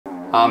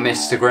I'm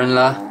Mr.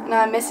 Grindler. And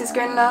I'm Mrs.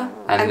 Grindler.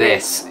 And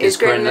this is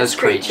Grindlers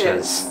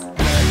Creatures.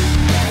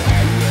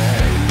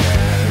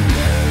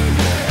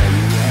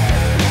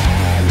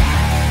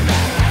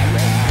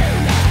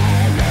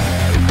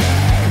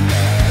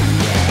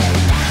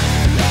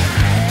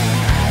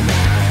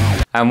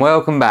 And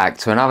welcome back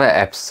to another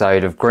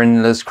episode of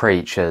Grindlers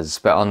Creatures.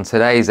 But on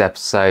today's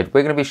episode,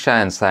 we're going to be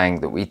showing something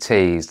that we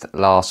teased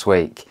last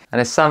week. And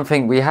it's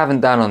something we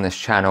haven't done on this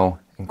channel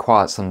in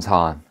quite some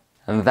time.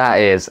 And that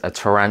is a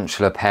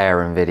tarantula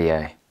pairing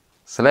video.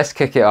 So let's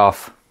kick it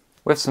off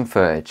with some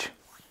footage.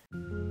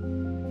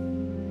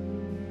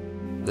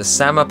 The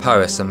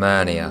Psalmopoeus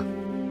irminia,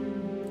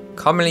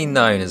 commonly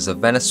known as the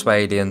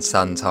Venezuelan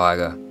sun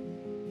tiger,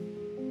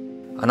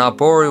 an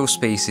arboreal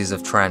species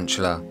of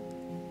tarantula.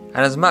 And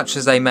as much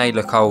as they may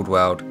look old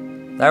world,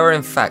 they were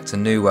in fact a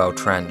new world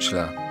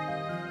tarantula.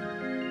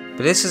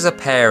 But this is a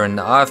pairing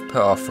that I've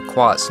put off for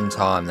quite some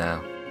time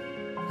now.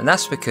 And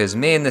that's because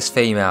me and this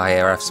female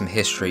here have some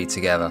history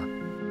together.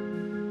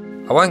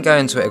 I won't go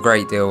into it a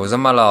great deal as on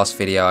my last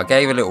video I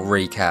gave a little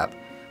recap,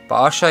 but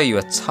I'll show you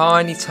a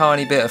tiny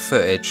bit of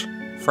footage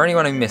for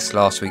anyone who missed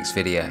last week's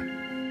video.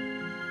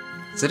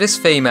 So this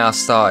female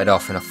started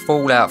off in a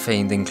Fallout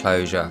themed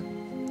enclosure.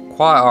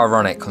 Quite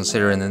ironic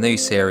considering the new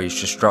series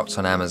just dropped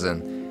on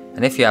Amazon,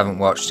 and if you haven't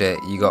watched it,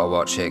 you gotta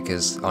watch it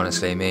because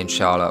honestly me and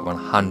Charlotte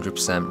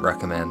 100%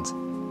 recommend,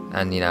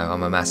 and you know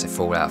I'm a massive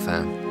Fallout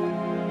fan.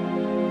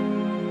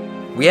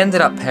 We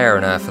ended up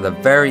pairing her for the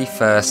very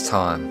first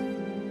time.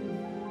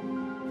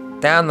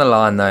 Down the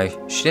line though,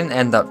 she didn't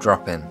end up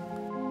dropping.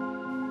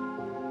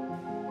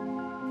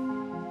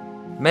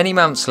 Many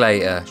months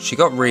later, she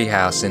got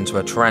rehoused into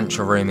a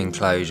tarantula room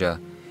enclosure,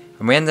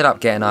 and we ended up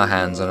getting our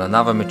hands on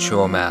another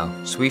mature male,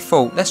 so we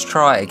thought let's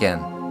try it again.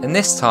 And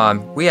this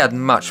time we had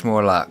much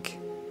more luck.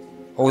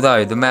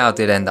 Although the male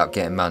did end up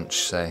getting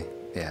munched, so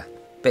yeah.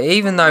 But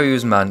even though he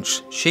was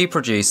munched, she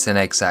produced an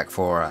egg sac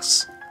for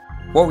us.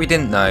 What we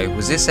didn't know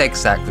was this egg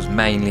sac was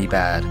mainly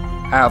bad.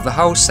 Out of the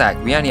whole sac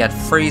we only had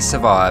 3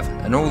 survive,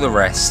 and all the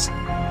rest,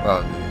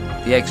 well,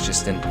 the eggs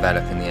just didn't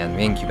develop in the end.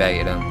 We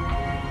incubated them,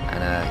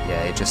 and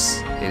yeah, it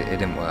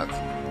didn't work.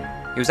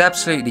 It was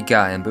absolutely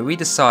gutting, but we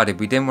decided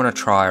we didn't want to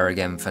try her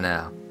again for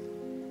now.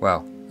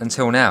 Well,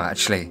 until now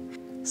actually.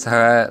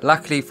 So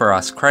luckily for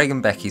us, Craig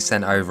and Becky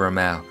sent over a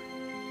male.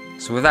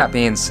 So with that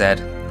being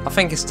said, I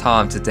think it's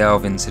time to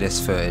delve into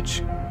this footage.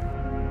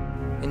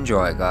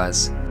 Enjoy it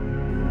guys.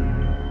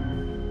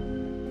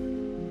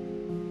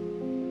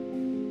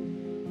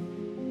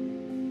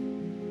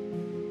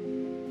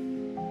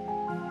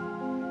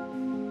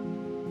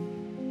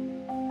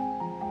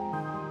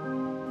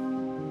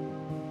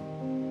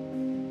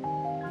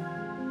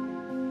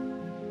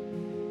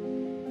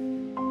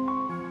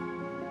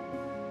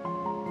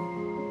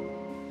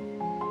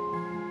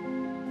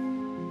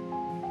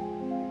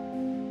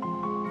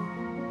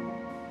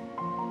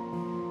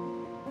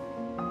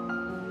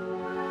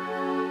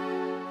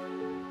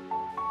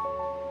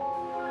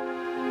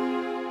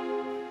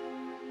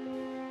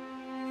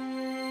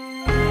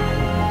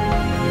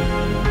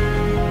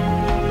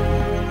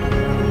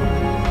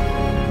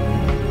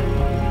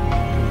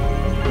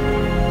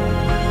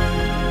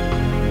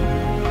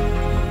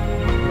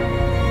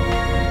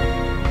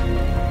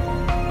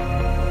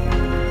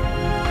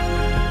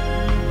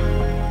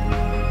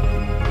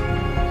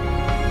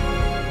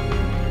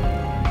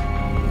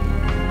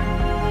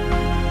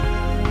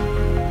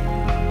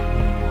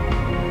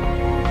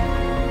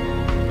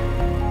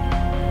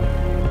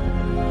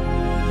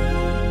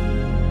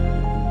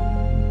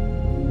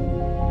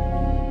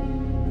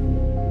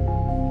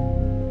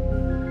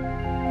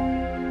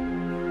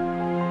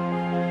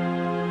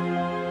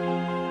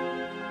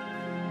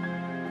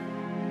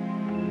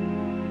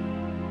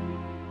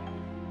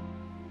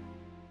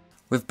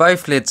 With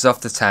both lids off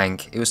the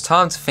tank, it was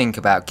time to think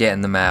about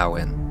getting the male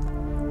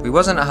in. We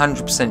wasn't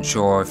 100%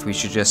 sure if we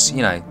should just,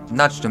 you know,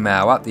 nudge the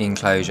male up the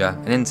enclosure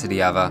and into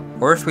the other,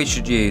 or if we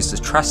should use the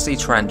trusty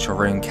tarantula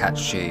room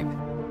catch tube.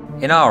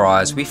 In our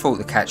eyes, we thought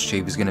the catch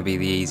tube was going to be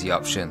the easy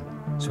option,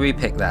 so we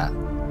picked that.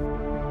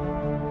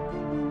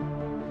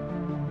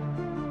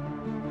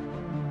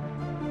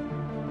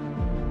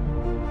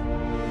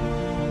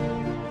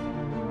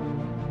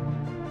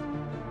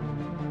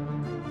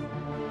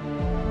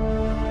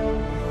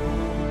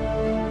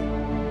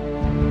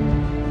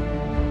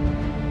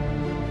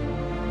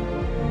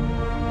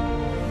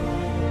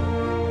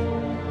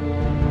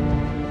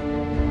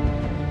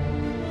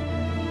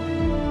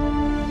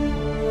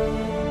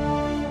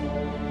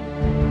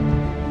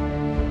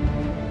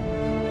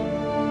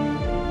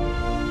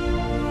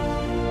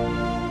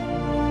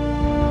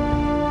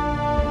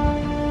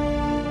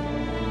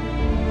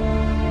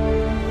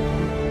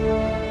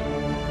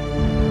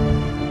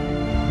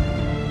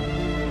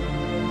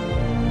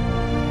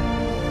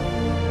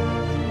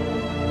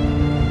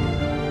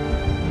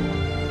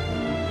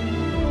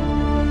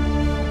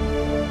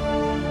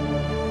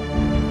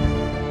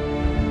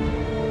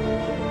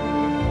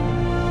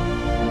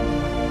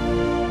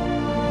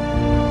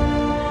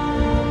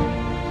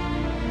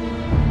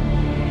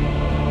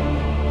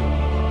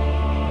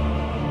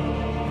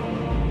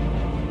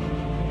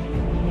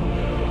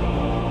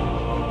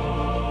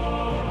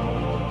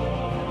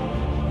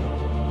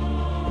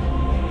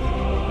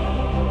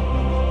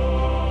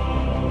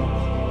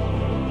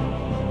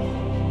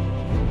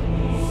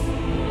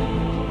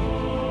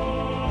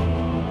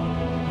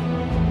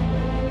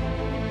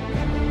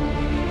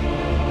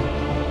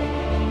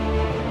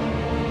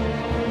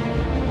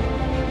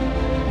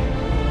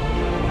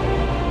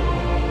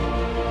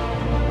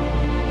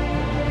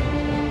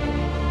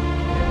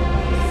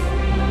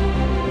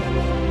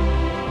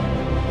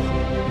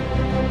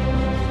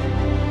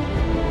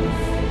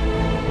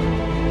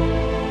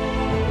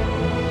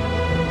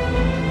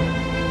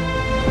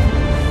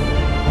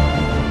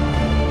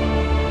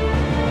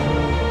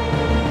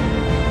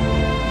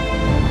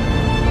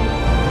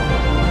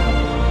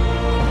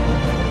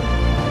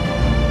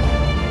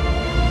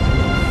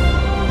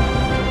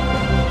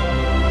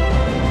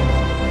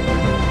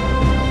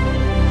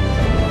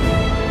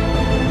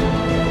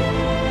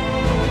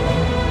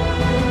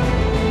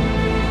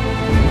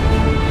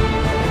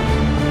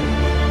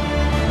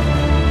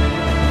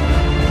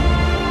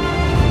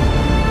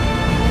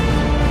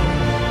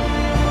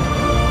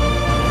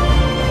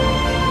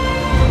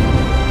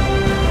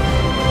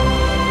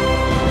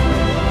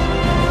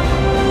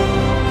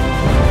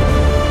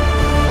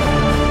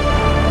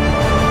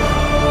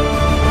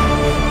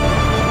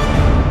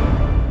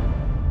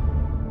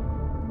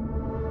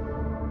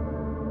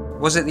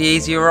 Was it the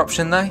easier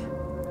option though?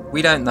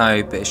 We don't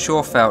know, but it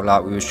sure felt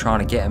like we was trying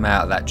to get him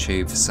out of that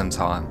tube for some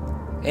time.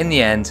 In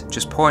the end,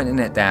 just pointing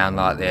it down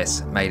like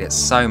this made it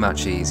so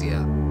much easier.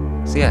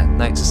 So yeah,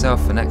 note to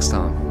self for next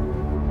time.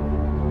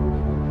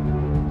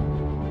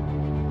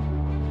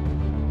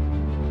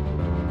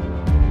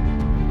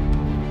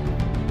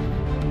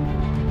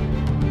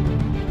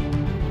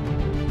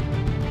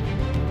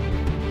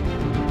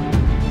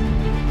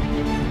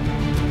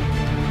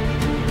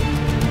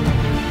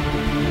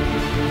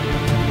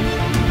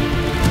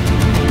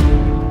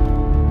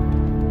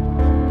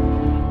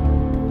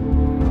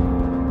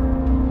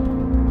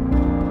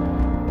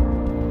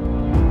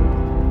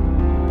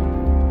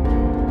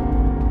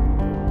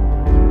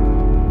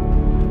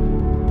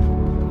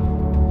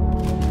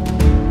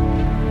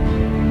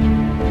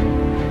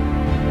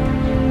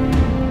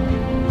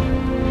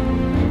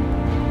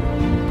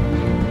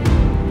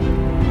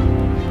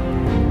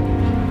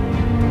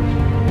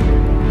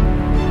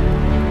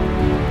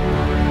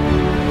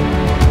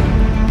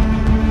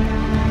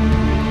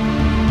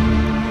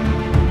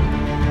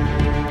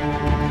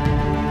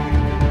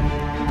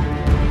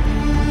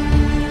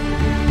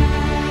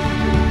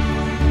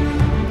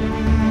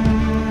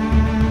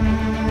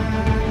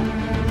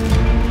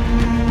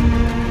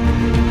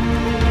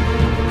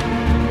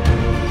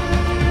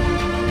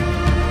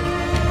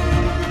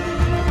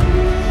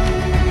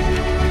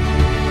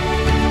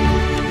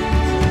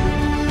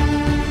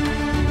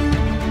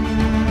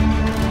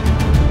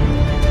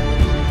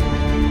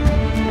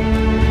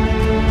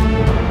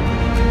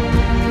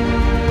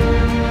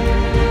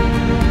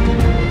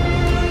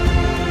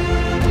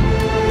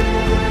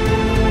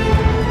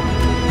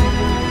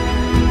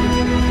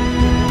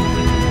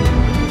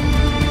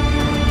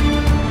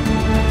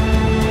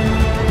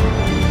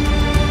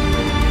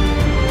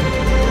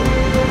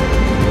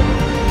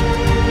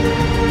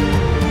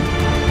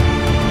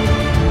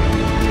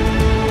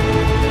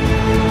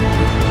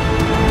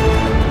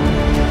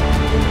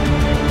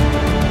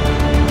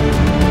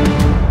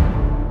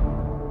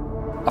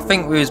 I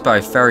think we was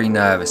both very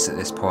nervous at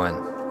this point,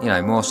 you know,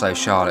 more so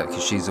Charlotte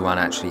because she's the one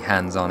actually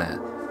hands on it.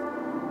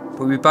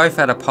 But we both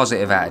had a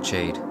positive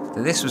attitude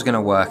that this was going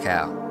to work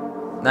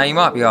out. Now you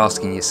might be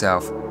asking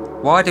yourself,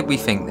 why did we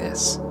think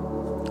this?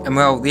 And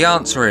well, the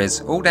answer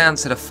is all down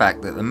to the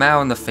fact that the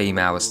male and the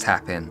female was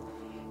tapping.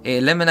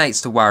 It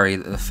eliminates the worry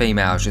that the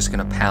female is just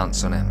going to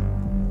pounce on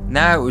him.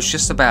 Now it was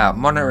just about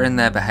monitoring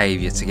their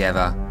behaviour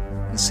together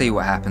and see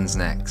what happens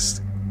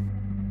next.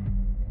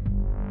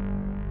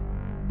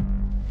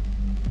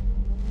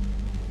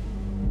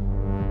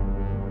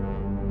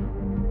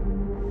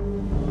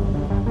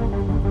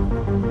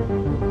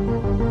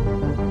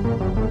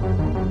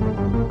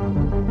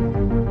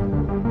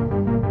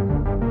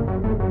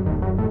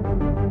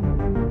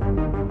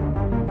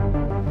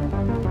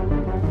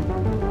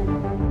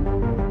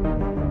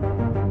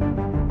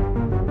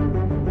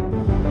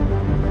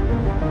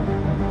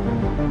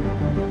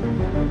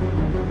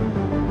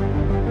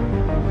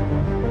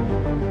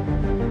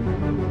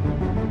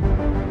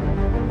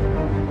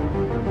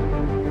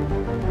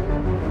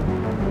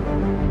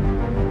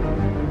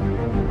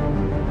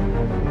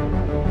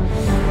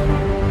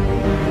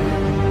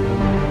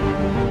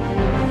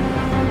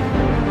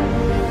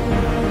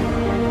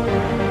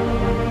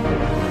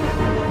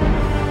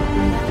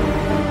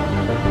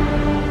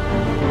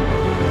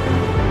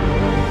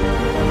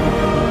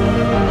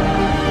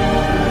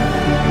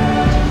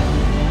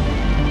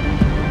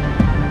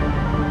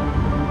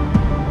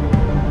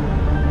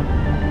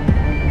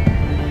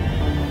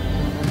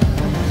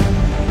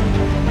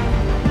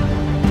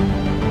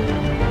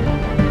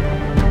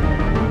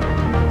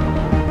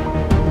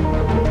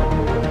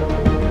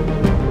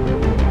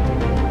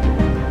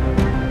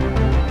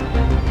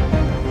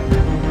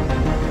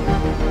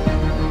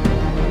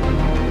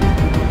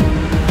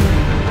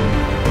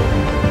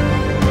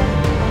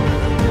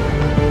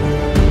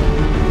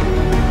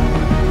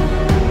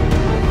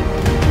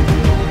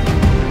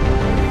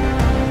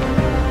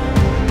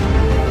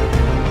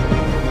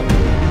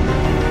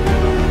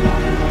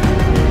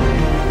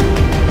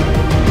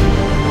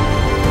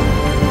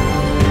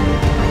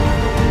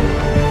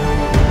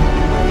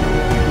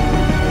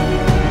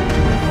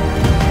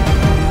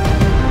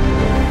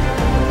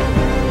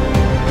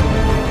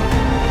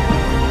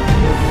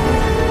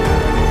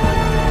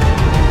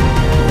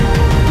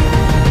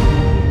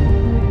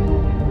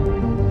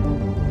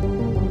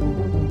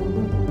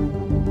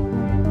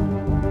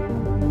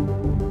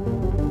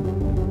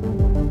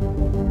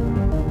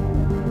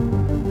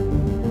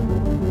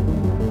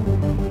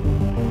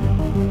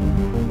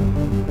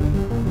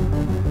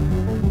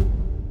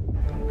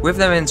 With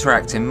them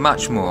interacting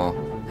much more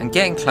and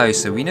getting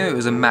closer, we knew it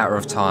was a matter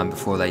of time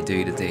before they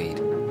do the deed.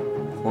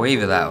 Or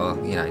either that or,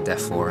 you know,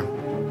 death for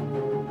him.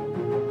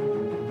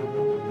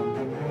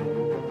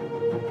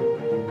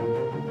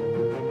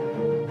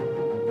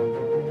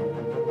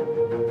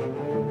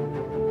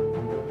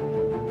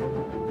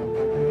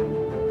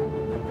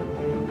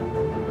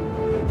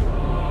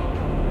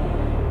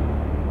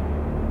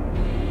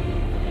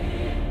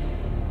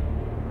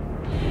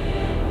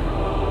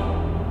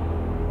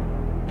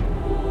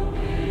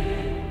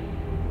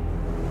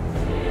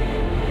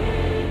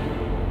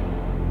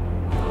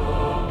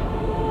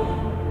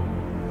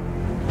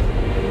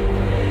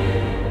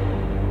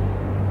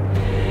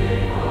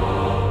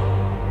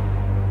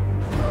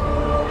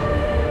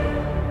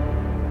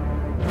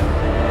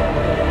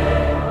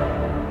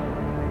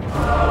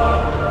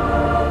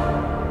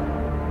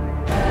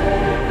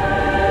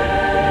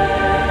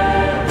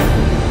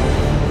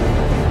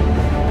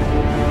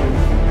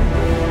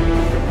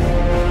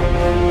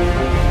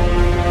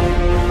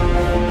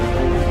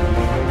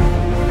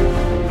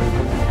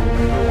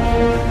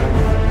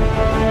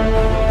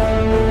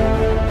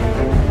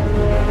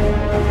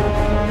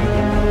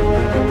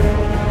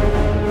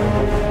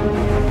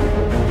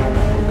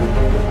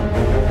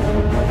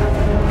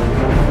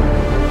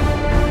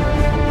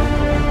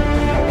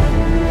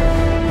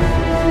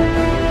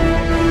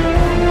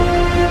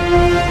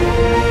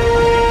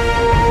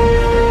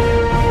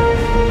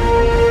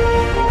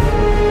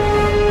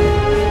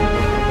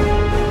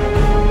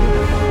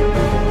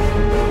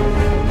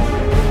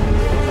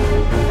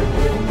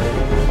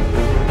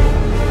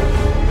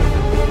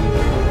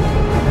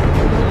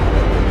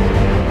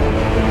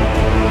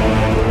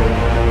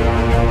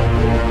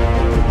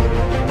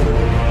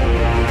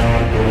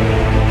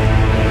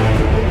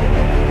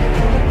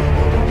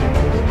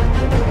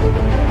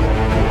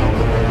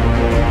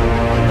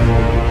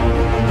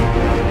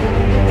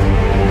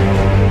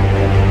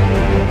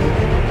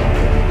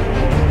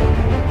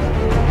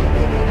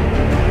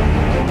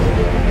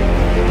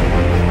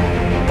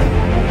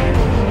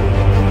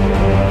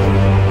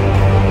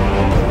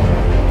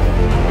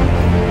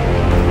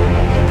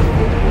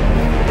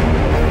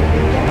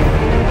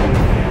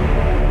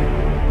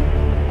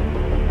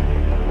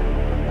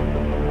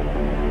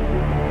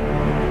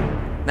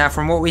 Now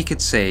from what we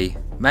could see,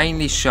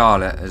 mainly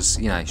Charlotte, as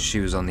you know, she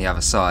was on the other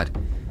side,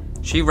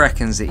 she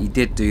reckons that he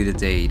did do the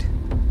deed.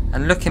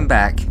 And looking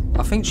back,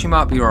 I think she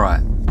might be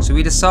right. So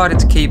we decided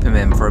to keep him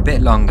in for a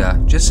bit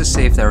longer, just to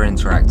see if they'll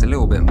interact a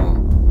little bit more.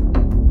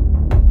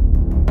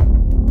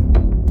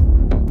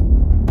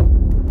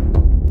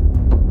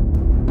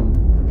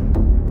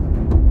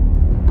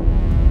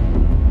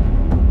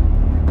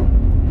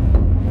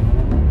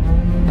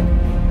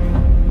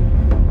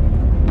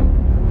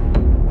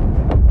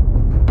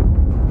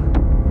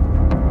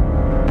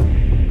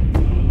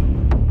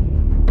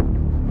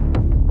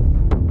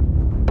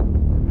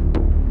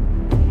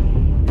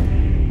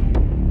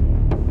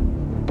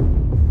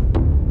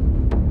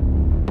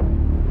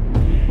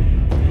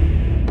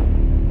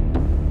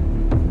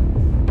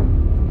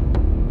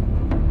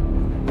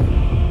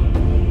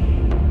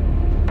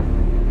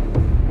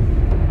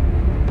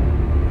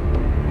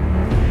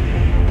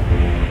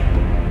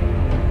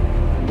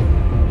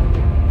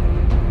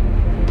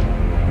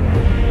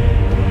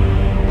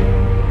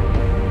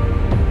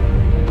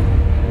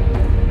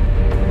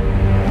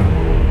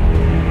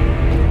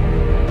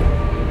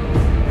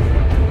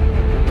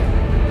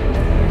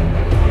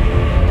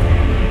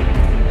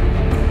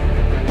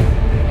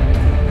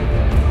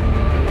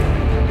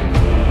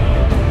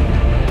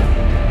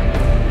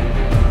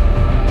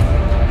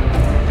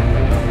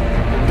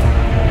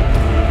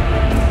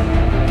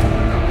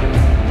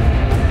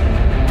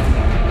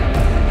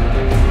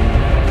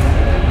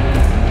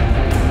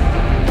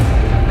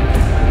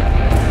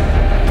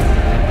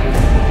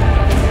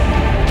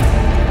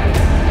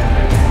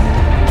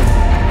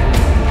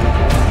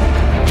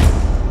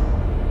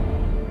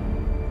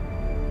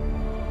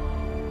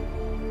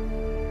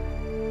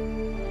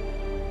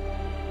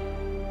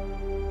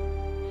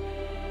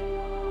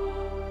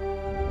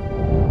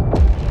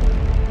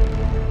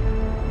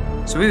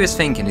 So we was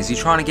thinking, is he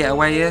trying to get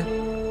away here,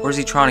 or is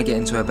he trying to get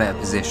into a better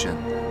position?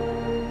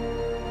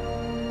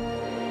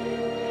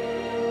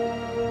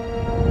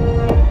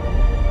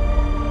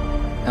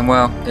 And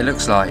well, it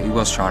looks like he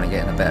was trying to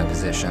get in a better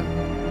position.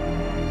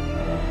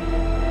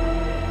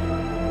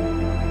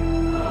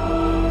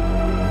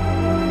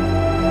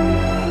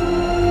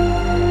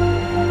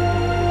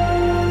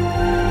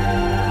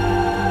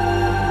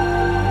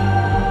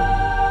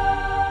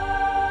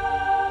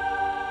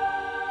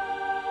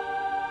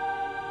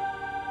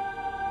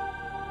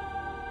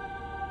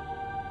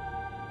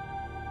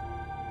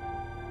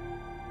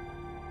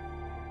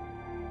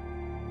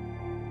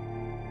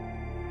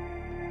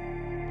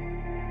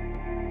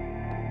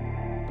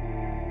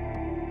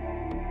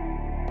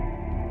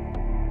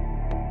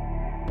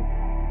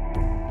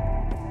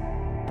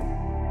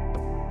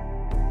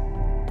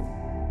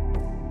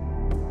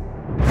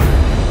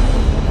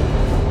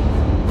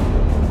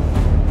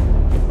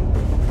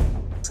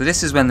 So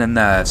this is when the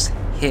nerves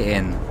hit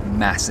in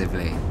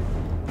massively.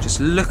 Just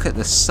look at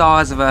the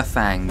size of her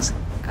fangs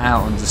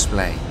out on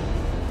display.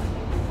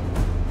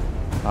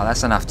 Oh,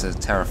 that's enough to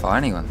terrify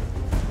anyone.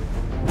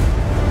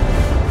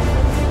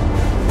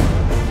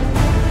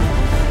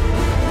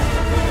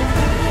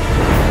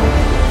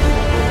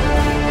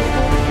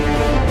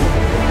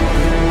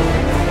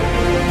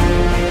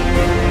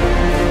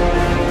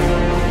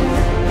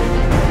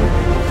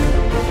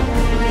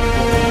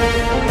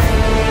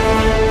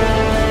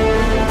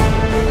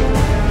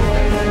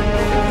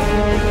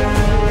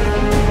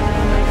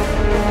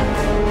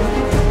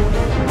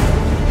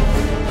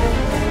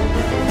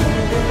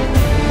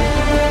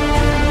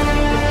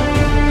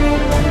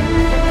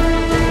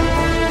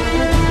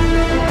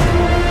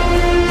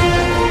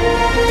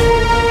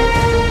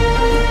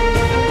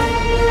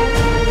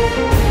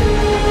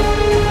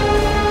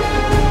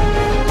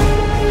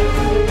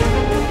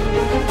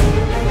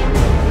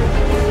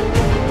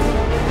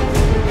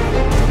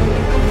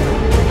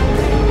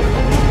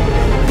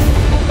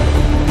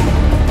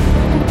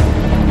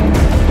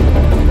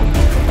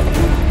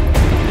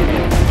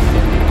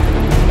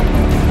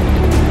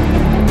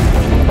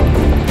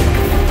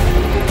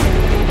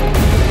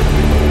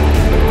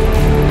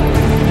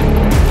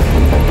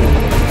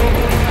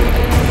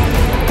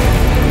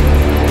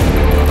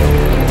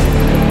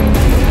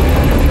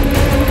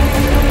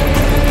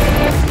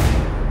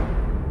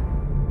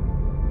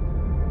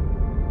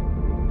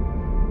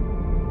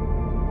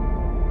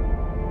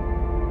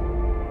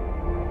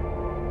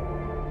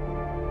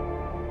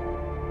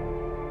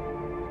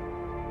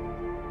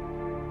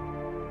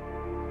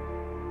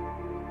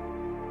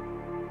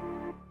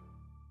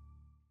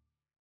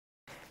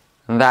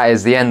 And that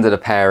is the end of the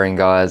pairing,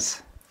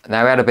 guys.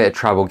 Now we had a bit of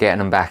trouble getting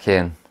them back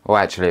in. Well,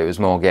 actually it was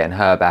more getting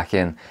her back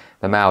in.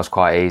 The male's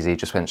quite easy,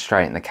 just went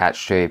straight in the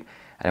catch tube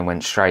and then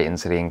went straight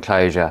into the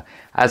enclosure.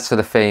 As for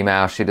the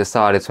female, she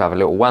decided to have a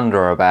little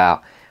wander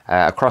about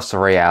across the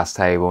rehouse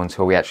table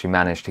until we actually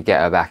managed to get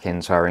her back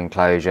into her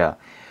enclosure.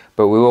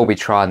 But we will be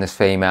trying this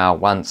female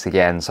once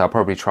again, so I'll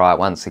probably try it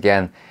once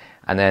again,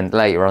 and then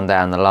later on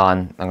down the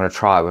line I'm going to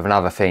try it with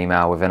another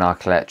female within our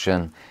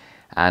collection.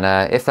 And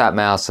if that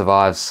male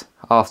survives,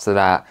 after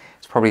that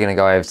it's probably going to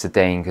go over to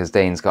Dean, because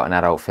Dean's got an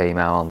adult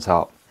female on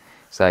top.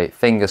 So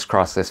fingers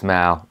crossed this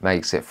male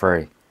makes it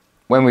through.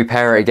 When we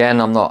pair it again,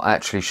 I'm not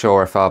actually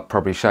sure if I'll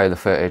probably show the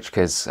footage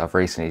because I've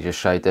recently just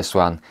showed this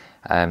one.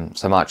 So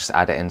I might just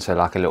add it into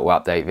like a little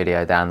update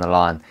video down the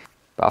line.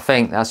 But I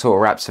think that sort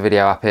of wraps the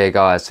video up here,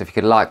 guys. So if you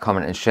could like,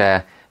 comment and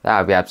share, that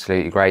would be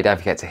absolutely great. Don't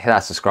forget to hit that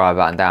subscribe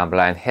button down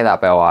below and hit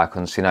that bell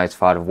icon so you're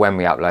notified of when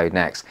we upload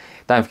next.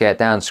 Don't forget,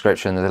 down in the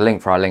description there's a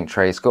link for our link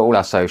tree. It's got all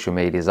our social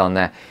medias on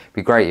there. It'd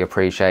be greatly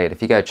appreciated if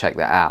you go check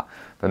that out.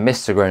 But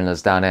Mr.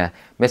 Grindler's down here.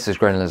 Mrs.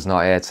 Grindler's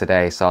not here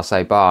today, so I'll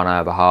say bye on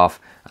her behalf.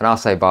 And I'll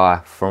say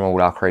bye from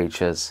all our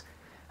creatures.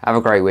 Have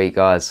a great week,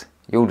 guys.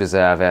 You'll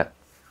deserve it.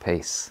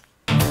 Peace.